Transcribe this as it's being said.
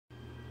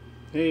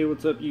Hey,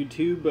 what's up,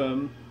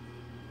 YouTube?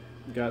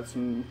 Got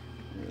some,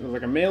 it was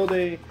like a mail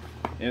day,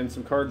 and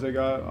some cards I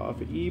got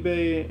off of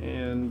eBay,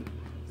 and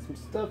some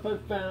stuff I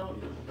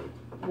found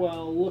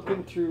while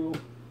looking through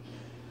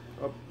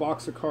a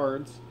box of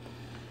cards.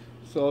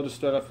 So I'll just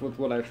start off with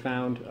what I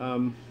found.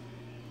 I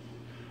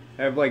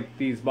have like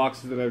these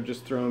boxes that I've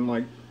just thrown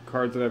like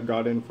cards that I've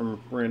got in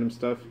from random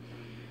stuff,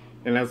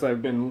 and as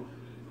I've been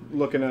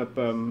looking up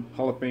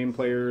Hall of Fame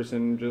players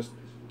and just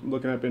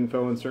looking up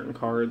info on certain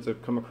cards,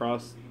 I've come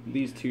across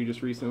these two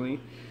just recently.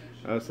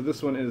 So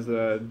this one is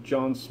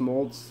John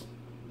Smoltz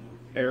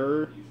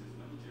Error.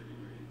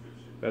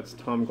 That's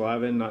Tom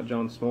Glavine, not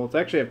John Smoltz.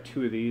 I actually have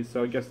two of these,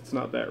 so I guess it's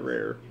not that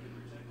rare.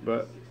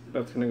 But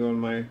that's going to go in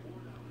my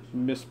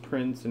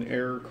misprints and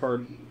error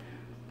card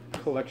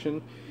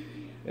collection.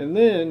 And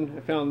then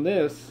I found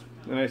this,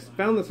 and I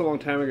found this a long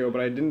time ago,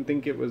 but I didn't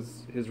think it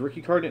was his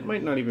rookie card. It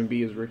might not even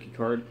be his rookie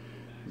card,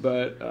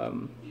 but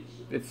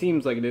it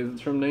seems like it is.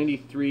 It's from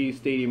 '93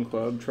 Stadium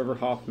Club, Trevor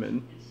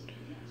Hoffman.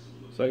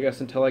 So I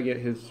guess until I get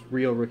his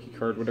real rookie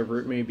card, whatever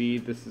it may be,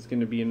 this is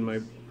going to be in my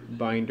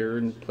binder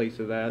in place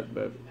of that,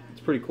 but it's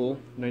pretty cool.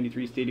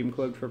 '93 Stadium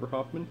Club, Trevor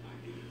Hoffman.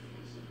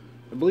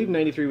 I believe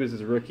 '93 was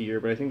his rookie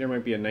year, but I think there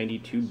might be a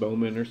 '92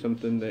 Bowman or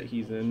something that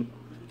he's in.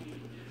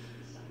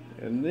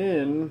 And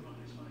then,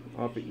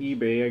 off of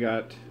eBay, I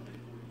got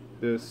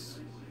this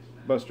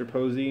Buster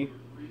Posey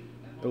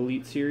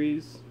Elite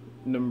Series,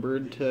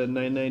 numbered to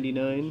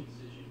 9.99.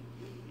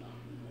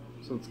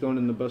 So it's going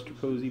in the Buster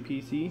Posey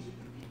PC.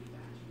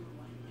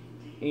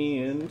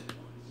 And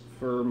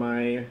for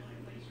my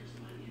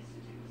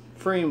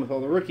frame with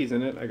all the rookies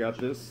in it, I got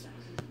this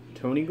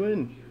Tony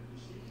Gwynn.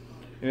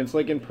 And it's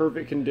like in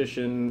perfect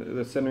condition.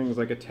 The centering is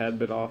like a tad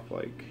bit off,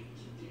 like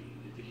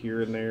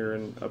here and there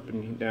and up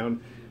and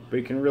down. But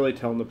you can really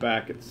tell in the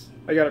back.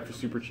 I got it for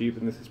super cheap,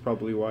 and this is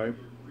probably why.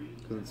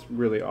 Because it's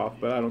really off,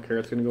 but I don't care.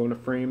 It's going to go in a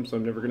frame, so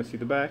I'm never going to see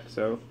the back.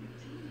 So,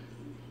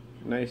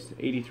 nice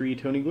 '83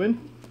 Tony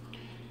Gwynn.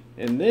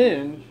 And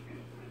then,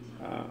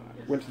 I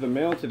went to the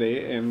mail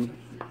today and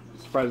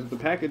surprised with the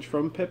package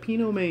from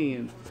Pepino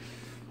Man.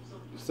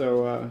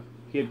 So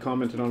he had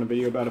commented on a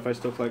video about if I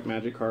still collect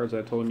Magic cards.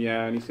 I told him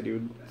yeah, and he said he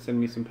would send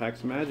me some packs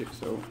of Magic.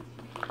 So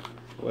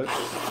let's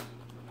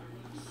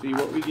see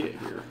what we get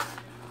here.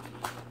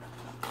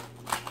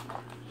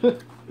 Is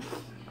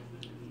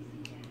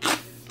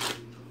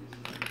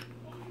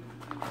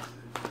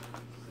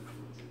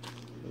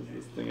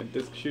this thing a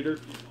disc shooter?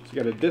 So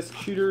you got a disc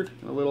shooter,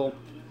 a little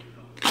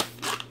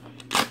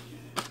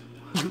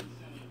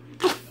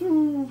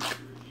and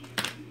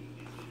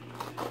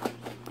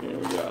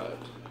we got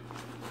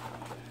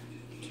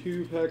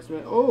 2 packs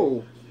of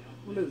oh,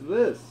 what is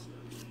this?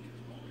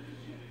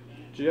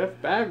 Jeff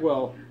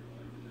Bagwell.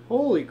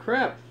 Holy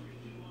crap.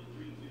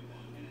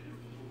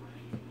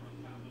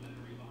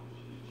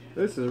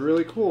 This is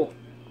really cool.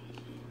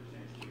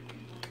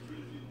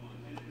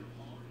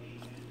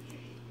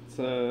 It's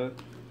a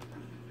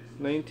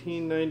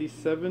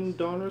 1997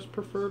 Donruss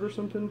Preferred or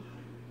something.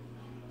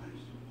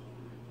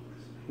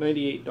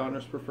 98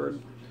 Donruss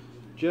Preferred.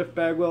 Jeff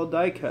Bagwell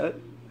die cut,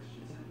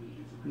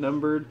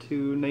 numbered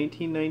to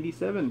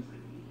 1997.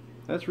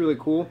 That's really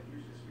cool.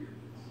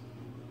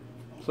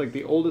 It's like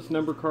the oldest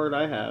number card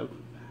I have.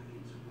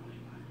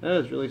 That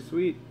is really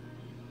sweet.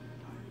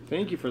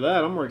 Thank you for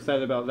that. I'm more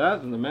excited about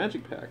that than the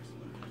Magic packs.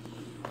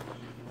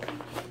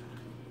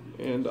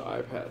 And the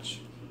eye patch.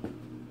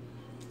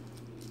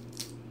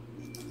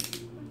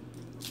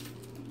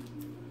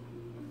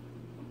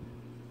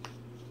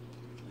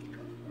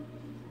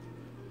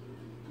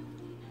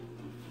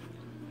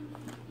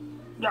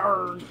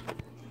 Yarg!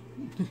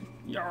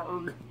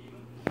 Yarg!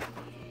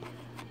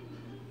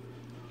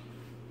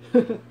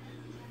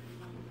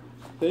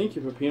 Thank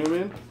you, Pepino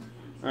Man.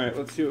 Alright,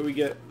 let's see what we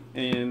get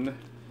in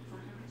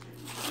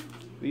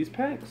these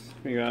packs.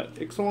 We got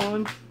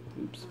Ixalan.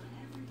 Oops.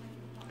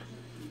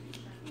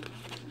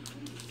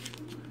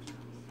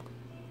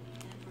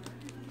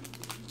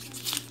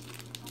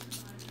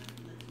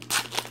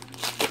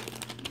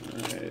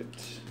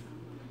 Alright.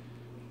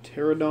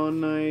 Pterodon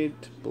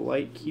Knight,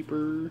 Blight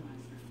Keeper.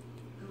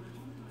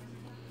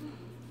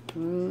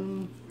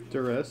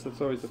 Duress,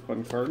 that's always a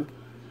fun card.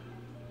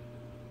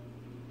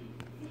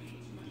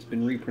 It's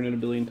been reprinted a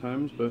billion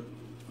times, but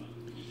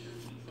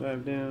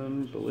Dive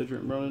Down,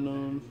 Belligerent Running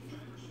On.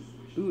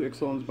 Ooh,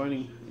 Ixalan's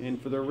Binding. And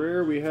for the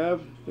rare we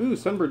have, ooh,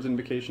 Sunbird's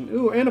Invocation.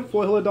 Ooh, and a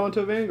foil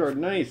Odonto Vanguard.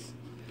 Nice.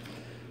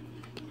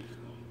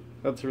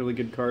 That's a really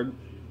good card.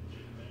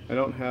 I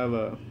don't have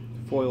a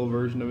foil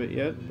version of it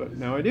yet, but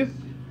now I do.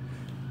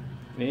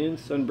 And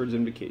Sunbird's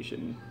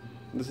Invocation.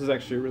 This is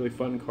actually a really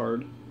fun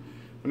card.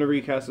 Whenever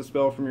you cast a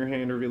spell from your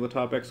hand, reveal the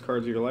top X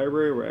cards of your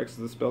library, where X is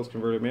the spell's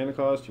converted mana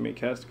cost. You may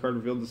cast a card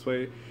revealed this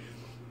way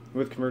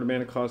with converted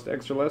mana cost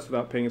X or less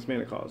without paying its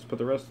mana cost. Put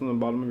the rest on the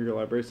bottom of your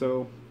library.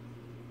 So,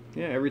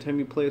 yeah, every time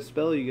you play a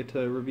spell, you get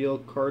to reveal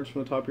cards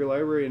from the top of your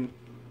library and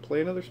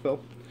play another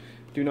spell.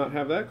 Do not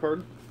have that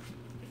card.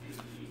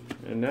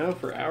 And now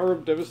for Hour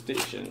of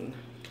Devastation.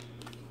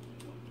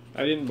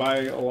 I didn't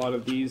buy a lot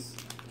of these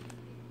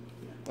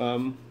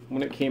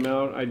when it came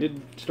out. I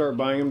did start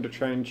buying them to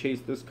try and chase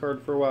this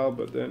card for a while,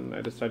 but then I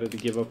decided to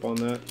give up on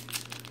that.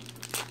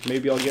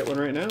 Maybe I'll get one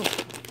right now.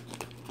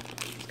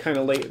 It's kind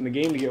of late in the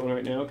game to get one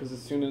right now, because as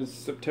soon as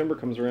September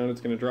comes around, it's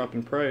going to drop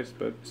in price,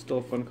 but still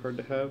a fun card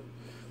to have.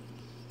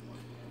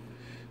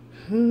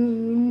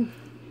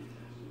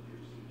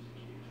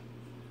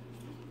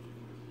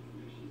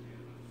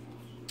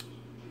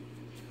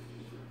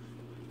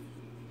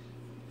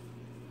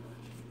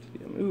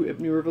 Ooh,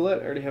 Ebony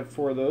Rivulet. I already have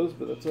 4 of those,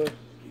 but that's a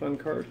fun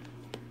card.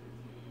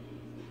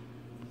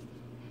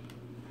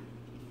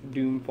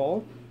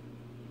 Doomfall.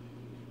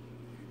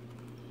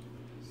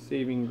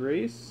 Saving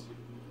Grace.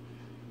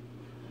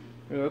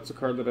 Oh, that's a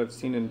card that I've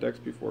seen in decks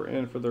before,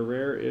 and for the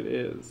rare, it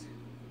is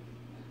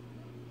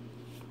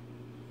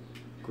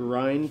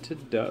Grind to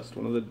Dust,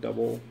 one of the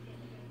double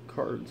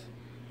cards.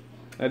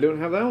 I don't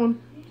have that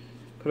one.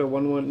 Put a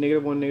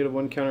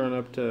 -1/-1 counter on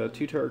up to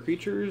 2 target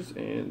creatures,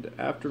 and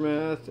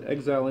Aftermath,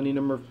 exile any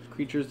number of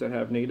creatures that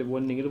have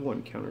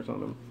 -1/-1 counters on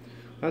them.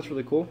 That's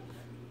really cool.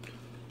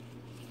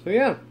 So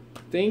yeah,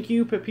 thank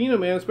you, Pepino,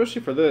 man,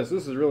 especially for this.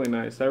 This is really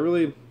nice. I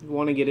really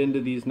want to get into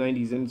these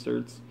 90s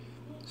inserts,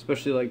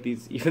 especially like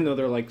these, even though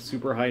they're like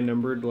super high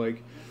numbered,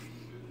 like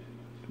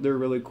they're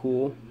really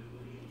cool.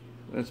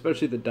 And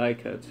especially the die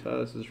cuts.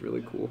 This is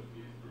really cool.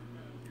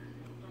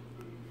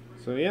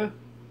 So yeah.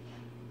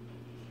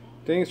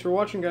 Thanks for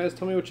watching, guys.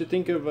 Tell me what you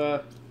think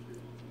of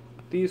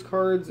these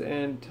cards,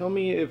 and tell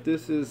me if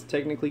this is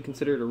technically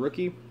considered a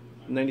rookie.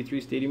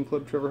 93 Stadium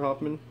Club, Trevor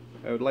Hoffman.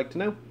 I would like to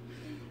know.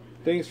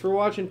 Thanks for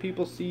watching,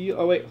 people. See you.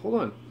 Oh wait, hold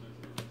on.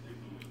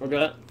 I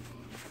got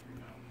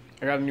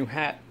a new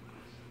hat.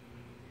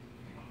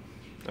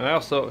 And I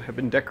also have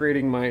been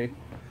decorating my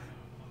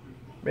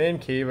man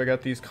cave. I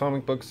got these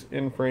comic books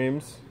in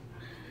frames.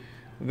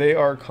 They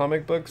are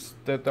comic books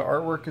that the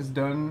artwork is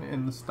done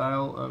in the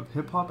style of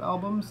hip-hop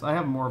albums. I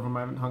have more of them I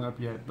haven't hung up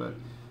yet, but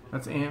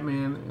that's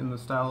Ant-Man in the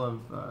style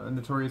of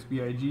Notorious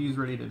B.I.G.'s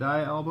Ready to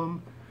Die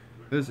album.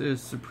 This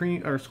is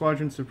Supreme, or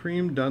Squadron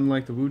Supreme, done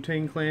like the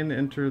Wu-Tang Clan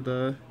enter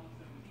the,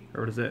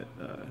 or what is it,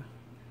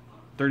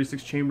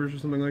 36 Chambers or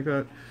something like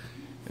that.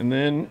 And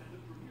then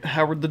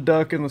Howard the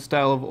Duck in the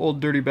style of Old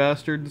Dirty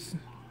Bastards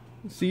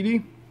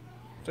CD.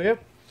 So yeah,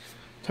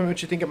 tell me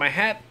what you think of my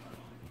hat,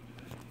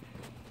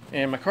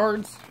 and my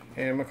cards,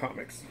 and my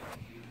comics.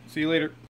 See you later.